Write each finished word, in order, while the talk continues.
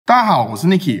大家好，我是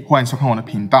Nicky， 欢迎收看我的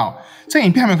频道。在影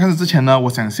片还没有开始之前呢，我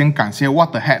想先感谢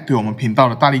What the Heck 对我们频道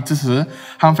的大力支持，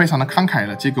他们非常的慷慨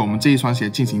的借给我们这一双鞋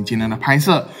进行今天的拍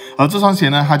摄。而这双鞋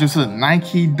呢，它就是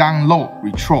Nike Dunk Low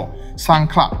Retro Sun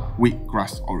Club with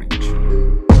Grass Orange。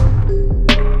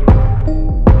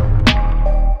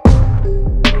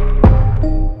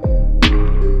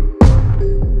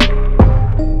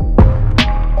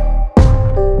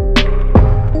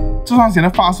这双鞋的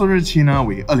发售日期呢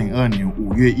为2022年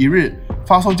5月1日，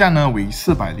发售价呢为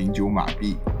409马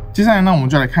币。接下来呢，我们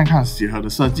就来看看鞋盒的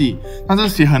设计。那这个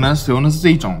鞋盒呢，使用的是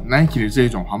这一种 Nike 的这一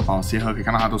种环保鞋盒，可以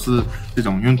看到它都是这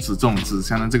种用这种纸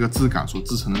箱的这个质感所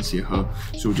制成的鞋盒，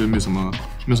所以我觉得没有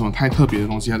什么太特别的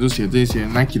东西，它就写这些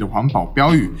Nike 的环保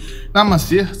标语。那么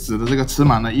鞋子的这个尺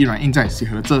码呢，依然印在鞋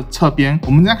盒的这侧边。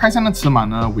我们将开箱的尺码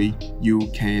呢为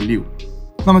UK6。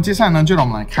那么接下来呢，就让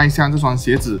我们来开箱这双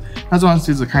鞋子。那这双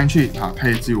鞋子看进去它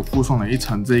也只有附送了一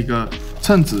层这个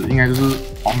衬纸，应该就是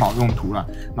环保用途了。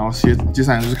然后接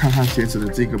下来就是看看鞋子的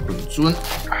这个本尊。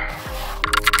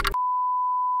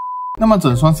那么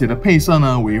整双鞋的配色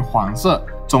呢为黄色、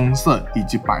棕色以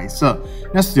及白色。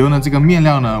那使用的这个面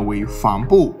料呢为帆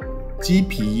布、鸡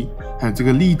皮，还有这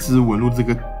个荔枝纹路这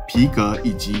个皮革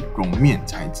以及绒面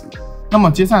材质。那么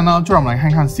接下来呢，就让我们来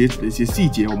看看鞋子的一些细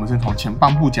节。我们先从前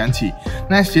半部讲起。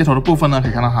那鞋头的部分呢，可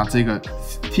以看到它这个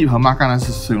tip 和 mark 呢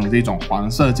是使用这种黄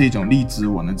色这种荔枝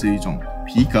纹的这一种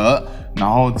皮革，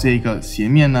然后这个鞋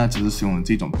面呢只是使用了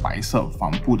这种白色帆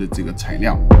布的这个材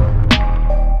料。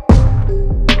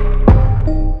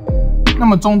那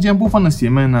么中间部分的鞋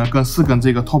面呢，跟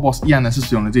这个 toe box 一样呢，是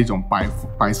使用了这种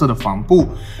白色的帆布。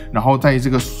然后在这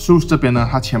个 shoes 这边呢，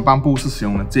它前半部是使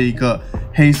用了这一个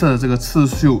黑色的这个刺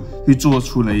绣，去做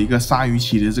出了一个鲨鱼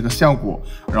鳍的这个效果。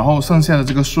然后剩下的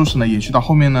这个 shoes 呢，延续到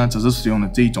后面呢，只是使用了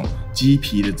这种鸡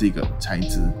皮的这个材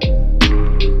质。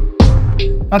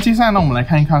那接下来呢，我们来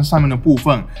看一看上面的部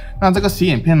分。那这个鞋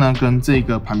眼片呢，跟这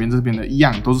个旁边这边的一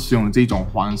样，都是使用了这种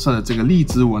黄色的这个荔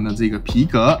枝纹的这个皮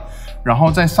革。然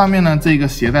后在上面呢，这个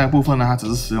鞋带的部分呢，它只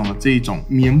是使用了这种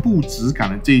棉布质感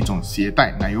的这种鞋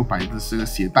带，奶油白的这个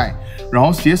鞋带。然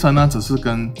后鞋舌呢，只是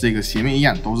跟这个鞋面一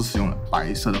样，都是使用了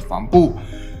白色的帆布。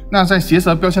那在鞋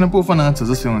舌标签的部分呢，只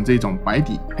是使用了这种白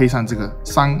底，配上这个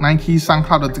Nike Sun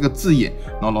Club 的这个字眼，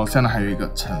然后楼下呢还有一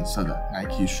个橙色的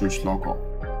Nike Shoes logo。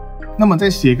那么在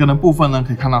鞋跟的部分呢，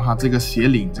可以看到它这个鞋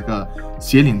领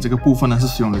这个部分呢，是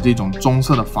使用了这种棕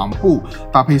色的帆布，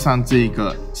搭配上这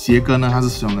个鞋跟呢，它是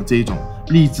使用了这一种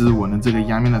荔枝纹的这个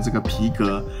压面的这个皮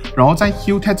革。然后在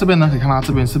heel tag 这边呢，可以看到它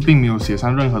这边是并没有写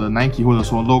上任何的 Nike 或者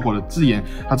说 logo 的字眼，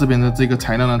它这边的这个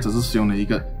材料呢，只是使用了一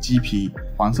个鸡皮，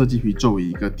黄色鸡皮作为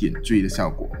一个点缀的效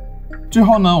果。最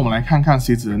后呢，我们来看看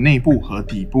鞋子的内部和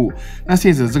底部。那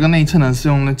鞋子的这个内侧呢，是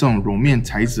用那种绒面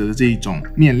材质的这一种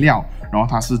面料，然后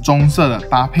它是棕色的，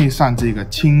搭配上这个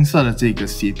青色的这个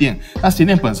鞋垫。那鞋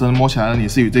垫本身摸起来呢，也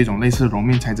是有这种类似绒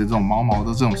面材质这种毛毛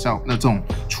的这种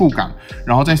触感。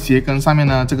然后在鞋跟上面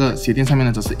呢，这个鞋垫上面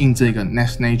呢，则是印这个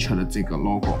Next Nature 的这个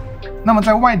logo。那么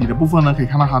在外底的部分呢，可以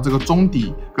看到它这个中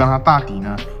底跟它大底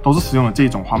呢，都是使用了这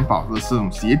种环保的这种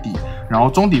鞋底，然后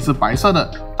中底是白色的，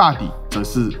大底则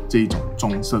是这一种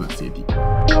棕色的鞋底。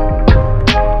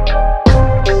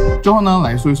最后呢，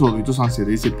来说一说我对这双鞋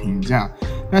的一些评价。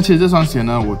那其实这双鞋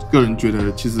呢，我个人觉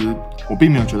得，其实我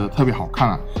并没有觉得特别好看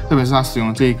啊，特别是它使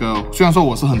用这个，虽然说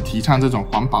我是很提倡这种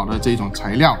环保的这种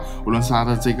材料，无论是它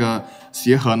的这个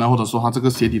鞋盒呢，或者说它这个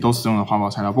鞋底都使用了环保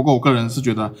材料。不过我个人是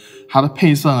觉得它的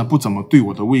配色呢不怎么对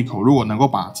我的胃口。如果能够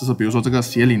把就是比如说这个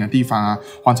鞋领的地方啊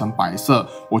换成白色，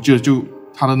我觉得就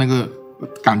它的那个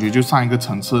感觉就上一个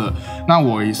层次了。那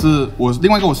我另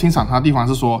外一个我欣赏它的地方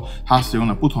是说，它使用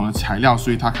了不同的材料，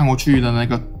所以它看过去的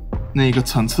那个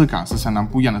层次感是相当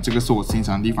不一样的，这个是我欣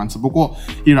赏的地方。只不过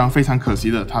依然非常可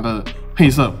惜的，它的配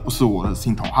色不是我的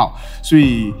心头好，所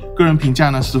以个人评价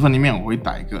呢10分里面我会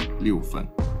打一个6分。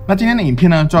那今天的影片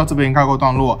呢就到这边告一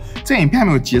段落。在影片还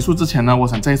没有结束之前呢，我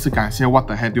想再一次感谢 What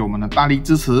the Heck 对我们的大力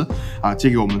支持借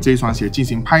给我们这一双鞋进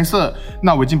行拍摄。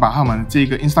那我已经把他们这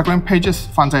个 Instagram pages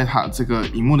放在它这个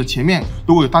荧幕的前面，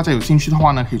如果大家有兴趣的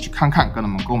话呢，可以去看看，跟他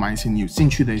们购买一些你有兴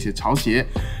趣的一些潮鞋。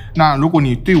那如果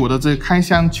你对我的这个开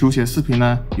箱球鞋视频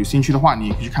呢有兴趣的话，你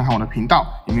也可以去看看我的频道，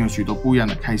里面有许多不一样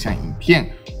的开箱影片。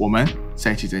我们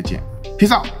下一期再见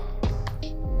 ，Peace out。